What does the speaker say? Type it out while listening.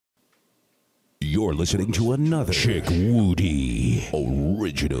You're listening to another Chick Woody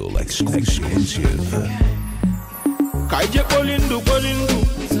original exclusive. Kaije Polindu Polindu,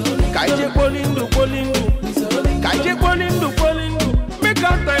 Kaije Polindu Polindu, Kaije Polindu Polindu. Make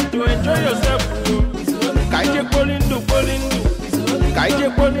out time to enjoy yourself. Kaije Polindu Polindu, Kaije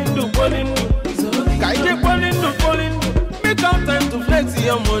Polindu Polindu, Kaije Polindu Polindu. Make out time to flex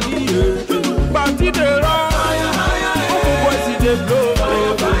your money. Party the rock, boys they blow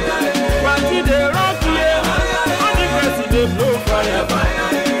fire. Party the rock, yeah. All the girls they blow fire.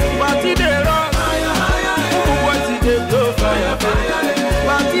 Party the rock, boys they blow fire.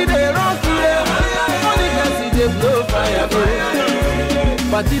 Party the rock, yeah. All the girls they blow fire.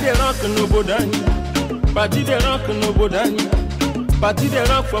 Party the rock no bodani, party the rock no bodani, party the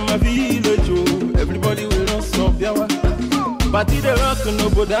rock from my village. Oh, everybody will not stop yawa. Party the rock no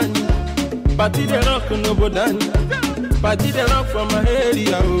bodani, party the rock no bodani, party the rock from my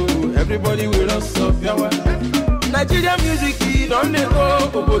area. Oh, everybody will not stop yawa. Nigeria music don't they go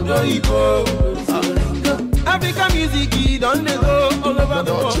obodo ibo. African music don't they go all over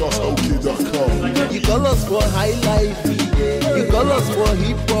the world. Not just OK.com. You call us for high life, you call us for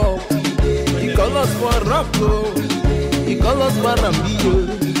hip hop, you call us for rap, you call us for Rambio,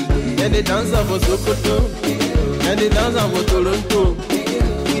 and they dance for Sokoto, and they dance for Toronto.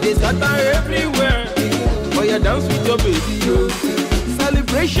 They scatter everywhere, but you dance with your baby.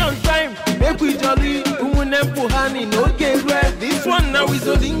 Celebration time, make we jolly. No get red. This one now is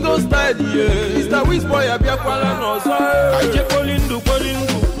Odingo style, yeah. Mr. Wizboy, Abiakwala no so. Kaije Polindu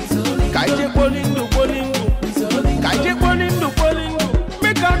Polindu, Kaije Polindu Polindu, Kaije Polindu Polindu.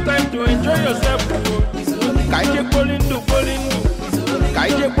 Make out time to enjoy yourself. Kaije Polindu Polindu,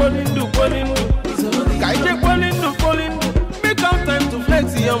 Kaije Polindu Polindu, Kaije Polindu Polindu. Make out time to flex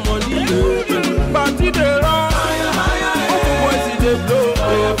your money. Party the rock, boys they blow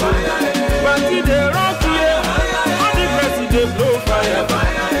fire. Party the rock, yeah. All the girls they blow fire.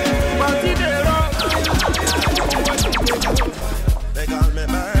 Party the rock. They call me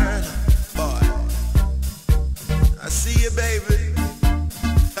Burn Boy. I see you, baby.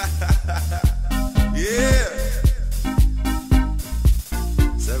 Yeah.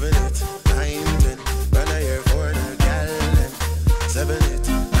 7, 8, 9, 10. When I hear for the gal, 7, 8,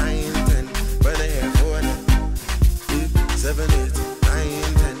 9, 10. When I hear for the 7, 8,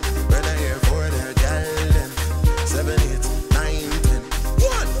 9, 10. When I hear for the gal, 7, 8, 9, 10.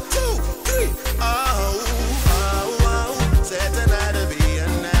 1, 2, 3. Oh, oh, oh. Set another be a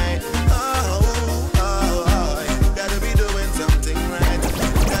night. Oh, oh, oh. Gotta be doing something right.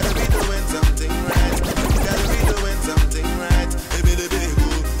 Gotta be doing something right. Gotta be doing something right. Ebele bebo,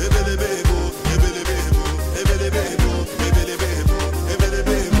 ebele bebo, ebele bebo, ebele bebo, ebele bebo, ebele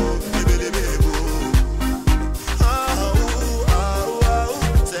bebo, ebele bebo. Oh, oh, oh.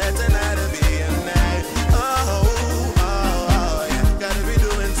 Set another be a night. Oh, oh, oh. Gotta be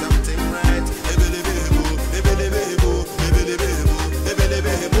doing something right. Ebele bebo, ebele bebo, ebele bebo, ebele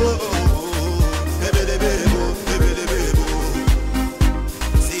bebo, ebele bebo, ebele bebo.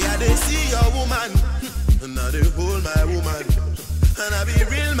 See, I dey see your woman, and I dey hold my woman, and I be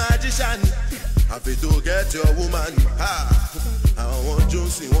real magician. I fit to get your woman. Ha! I want you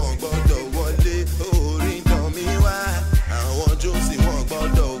see one gbọ́dọ̀ wọlé, orin tàn mí wá. I want you see one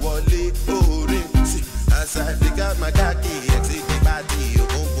gbọ́dọ̀ wọlé, orin. See, as I pick up my khaki, exit the party, you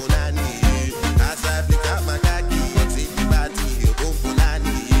gon' punani. As I pick up my khaki, exit the party, you gon'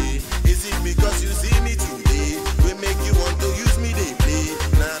 punani. Is it because you see me today? We make you want to use me, they play.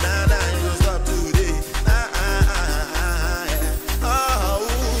 Nah, nah, nah, you stop today. Oh,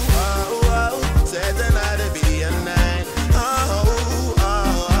 oh, oh. Set another be a night. Oh, oh,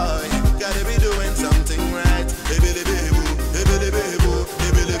 oh. Gotta be doing something right. Ebele bebo, ebele bebo,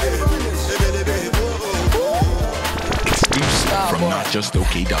 ebele bebo, ebele bebo. Exclusive from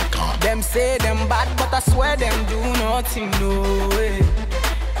NotJustOK.com. Them say them bad, but I swear them do nothing, no way.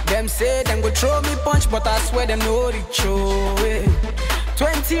 Them say them go throw me punch, but I swear them no reach, oh way.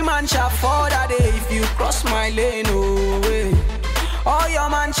 20 man shall fall that day if you cross my lane, oh way. All your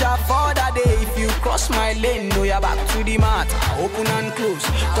man shall fall that day if you cross my lane. No, you're back to the mat, open and close,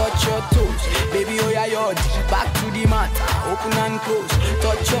 touch your toes, baby, oh yeah, yod. Back to the mat, open and close,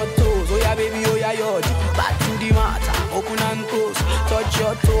 touch your toes, oh yeah, baby, oh yeah, yod. Back to the mat, open and close, touch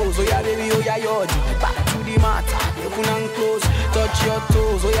your toes, oh yeah, baby, oh yeah, yod. Back to the mat, open and close, touch your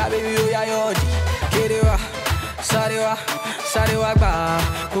toes, oh yeah, baby, oh yeah, yod. Kerewa, sarewa, sarewa ba,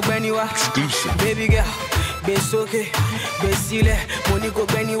 kubeniwa, baby girl. Besoke, Besile, money go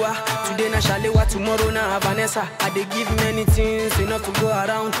beniwa. Today na Shalewa, tomorrow na Vanessa. I dey give many things enough to go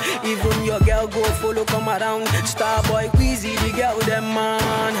around. Even your girl go follow come around. Starboy, Queasy, the girl them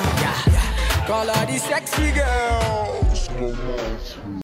man. Yeah. Call her the sexy girl.